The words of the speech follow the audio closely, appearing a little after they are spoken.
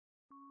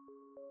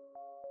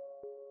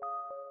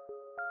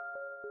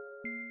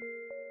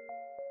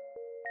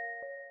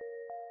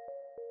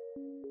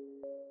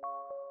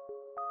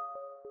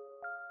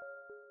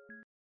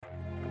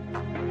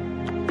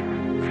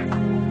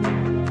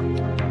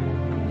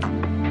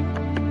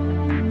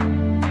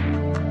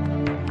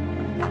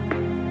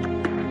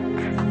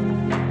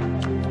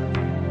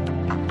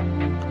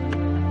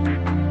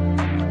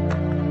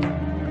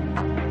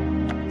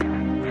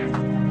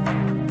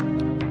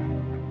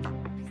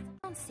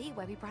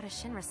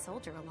Shinra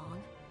soldier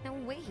along. No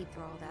way he'd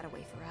throw all that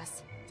away for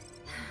us.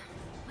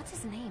 What's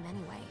his name,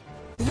 anyway?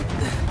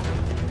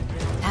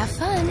 Have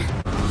fun.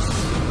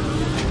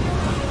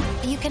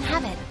 You can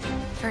have it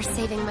for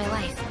saving my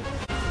life.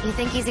 You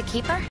think he's a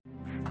keeper?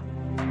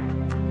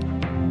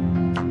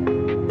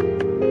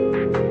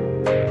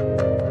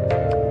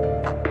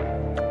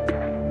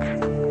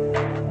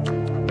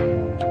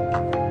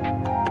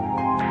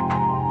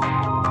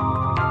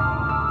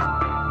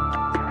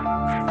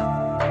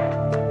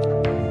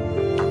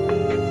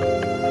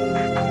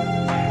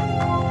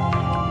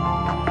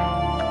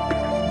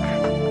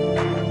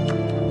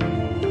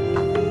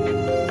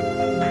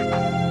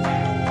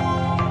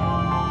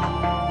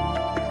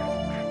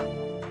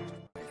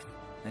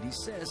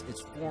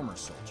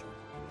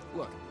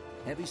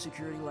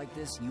 Security like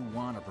this, you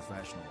want a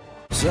professional.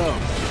 So,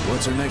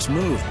 what's our next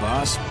move,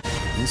 boss?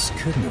 This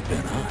couldn't have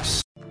been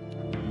us.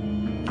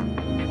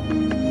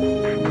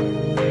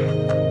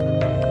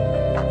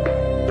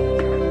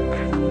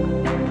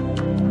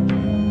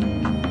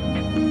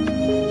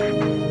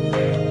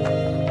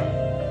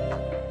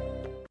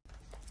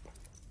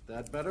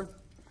 That better?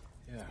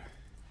 Yeah.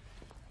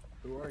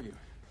 Who are you?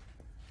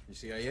 You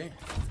CIA?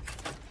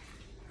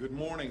 Good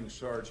morning,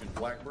 Sergeant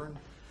Blackburn.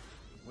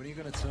 When are you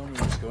gonna tell me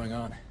what's going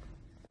on?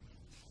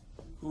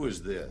 Who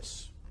is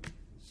this?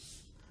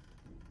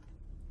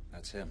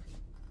 That's him.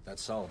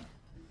 That's Solomon.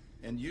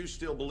 And you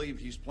still believe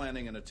he's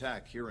planning an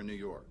attack here in New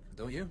York?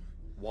 Don't you?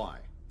 Why?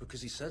 Because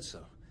he said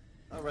so.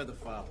 I read the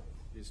file.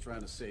 He's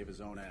trying to save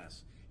his own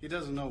ass. He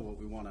doesn't know what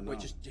we want to know. Wait,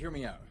 just hear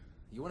me out.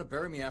 You want to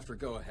bury me after,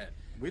 go ahead.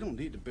 We don't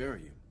need to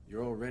bury you.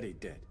 You're already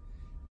dead.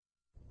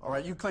 All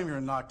right, you claim you were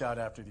knocked out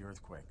after the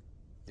earthquake.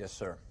 Yes,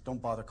 sir.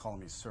 Don't bother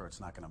calling me sir.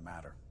 It's not going to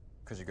matter.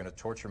 Because you're going to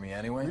torture me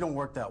anyway? We don't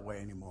work that way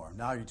anymore.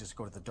 Now you just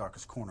go to the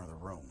darkest corner of the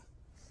room.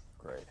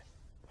 Great.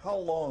 How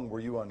long were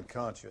you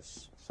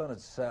unconscious? Sun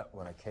had set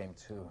when I came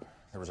to.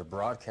 There was a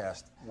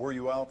broadcast. Were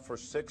you out for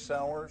 6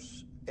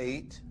 hours?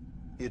 8?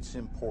 It's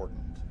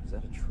important. Is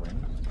that a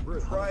train?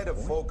 Try to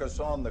focus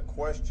on the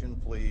question,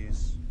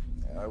 please.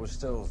 Yeah, I was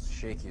still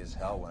shaky as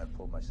hell when I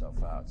pulled myself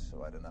out,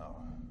 so I don't know.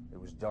 It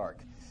was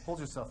dark.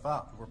 Pulled yourself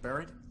out. We're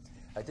buried?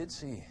 I did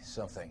see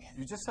something.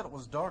 You just said it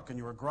was dark and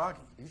you were groggy.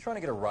 Are you trying to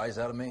get a rise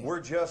out of me? We're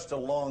just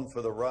along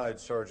for the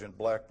ride, Sergeant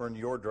Blackburn.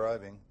 You're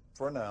driving.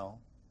 For now.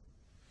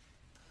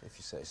 If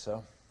you say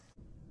so.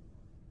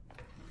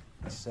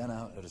 I sent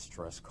out a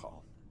distress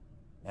call.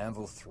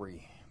 Anvil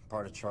 3,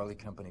 part of Charlie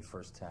Company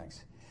First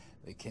Tax.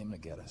 They came to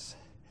get us.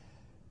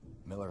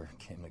 Miller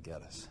came to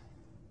get us.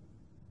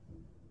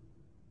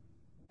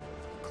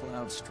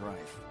 Cloud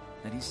Strife.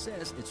 And he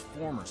says it's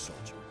former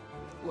soldier.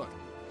 Look,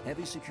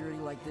 heavy security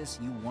like this,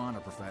 you want a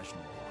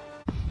professional.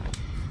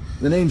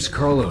 The name's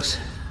Carlos.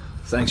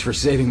 Thanks for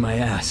saving my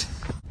ass.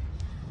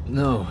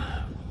 No,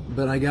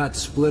 but I got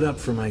split up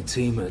from my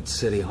team at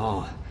City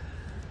Hall.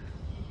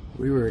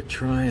 We were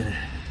trying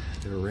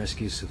to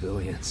rescue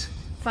civilians.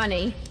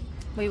 Funny.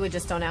 We were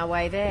just on our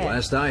way there.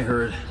 Last I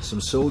heard, some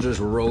soldiers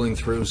were rolling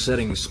through,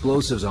 setting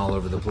explosives all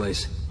over the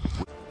place.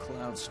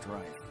 Cloud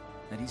Strife.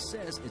 And he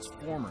says it's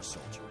former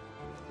soldier.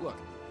 Look,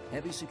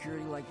 heavy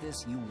security like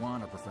this, you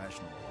want a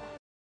professional.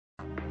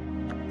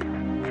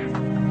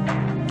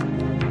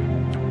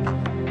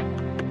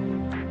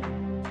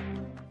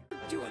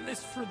 Doing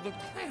this for the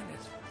planet.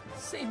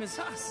 Same as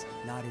us.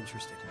 Not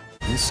interested.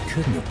 This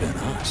couldn't have been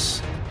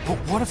us. But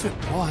what if it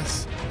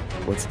was?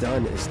 What's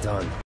done is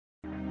done.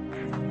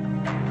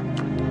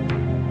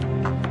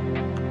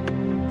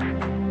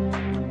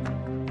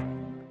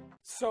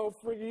 So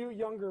for you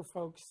younger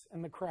folks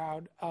in the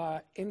crowd,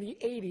 in the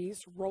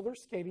 80s, roller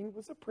skating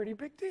was a pretty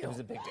big deal. It was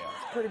a big deal.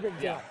 Pretty big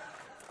deal.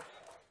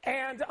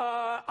 And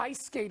ice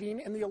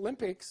skating in the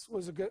Olympics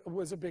was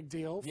a big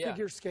deal. Yeah,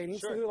 figure skating.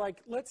 sure. So they're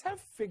like, let's have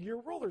figure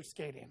roller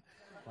skating.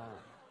 Wow.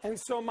 And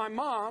so my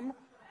mom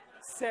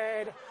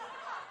said,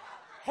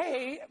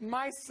 hey,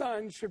 my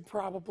son should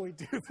probably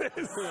do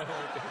this.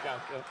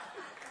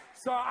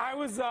 So I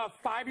was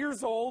 5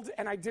 years old,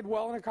 and I did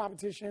well in a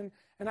competition,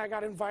 and I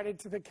got invited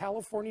to the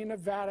California,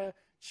 Nevada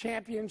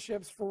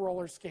Championships for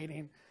roller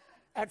skating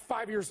at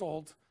 5 years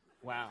old.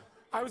 Wow.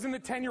 I was in the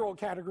 10-year-old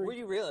category. Were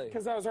you really?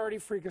 Because I was already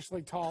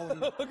freakishly tall.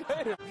 And,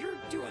 Okay. you know. You're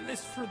doing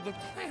this for the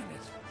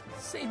planet.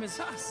 Same as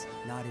us.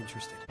 Not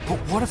interested. But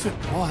what if it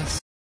was?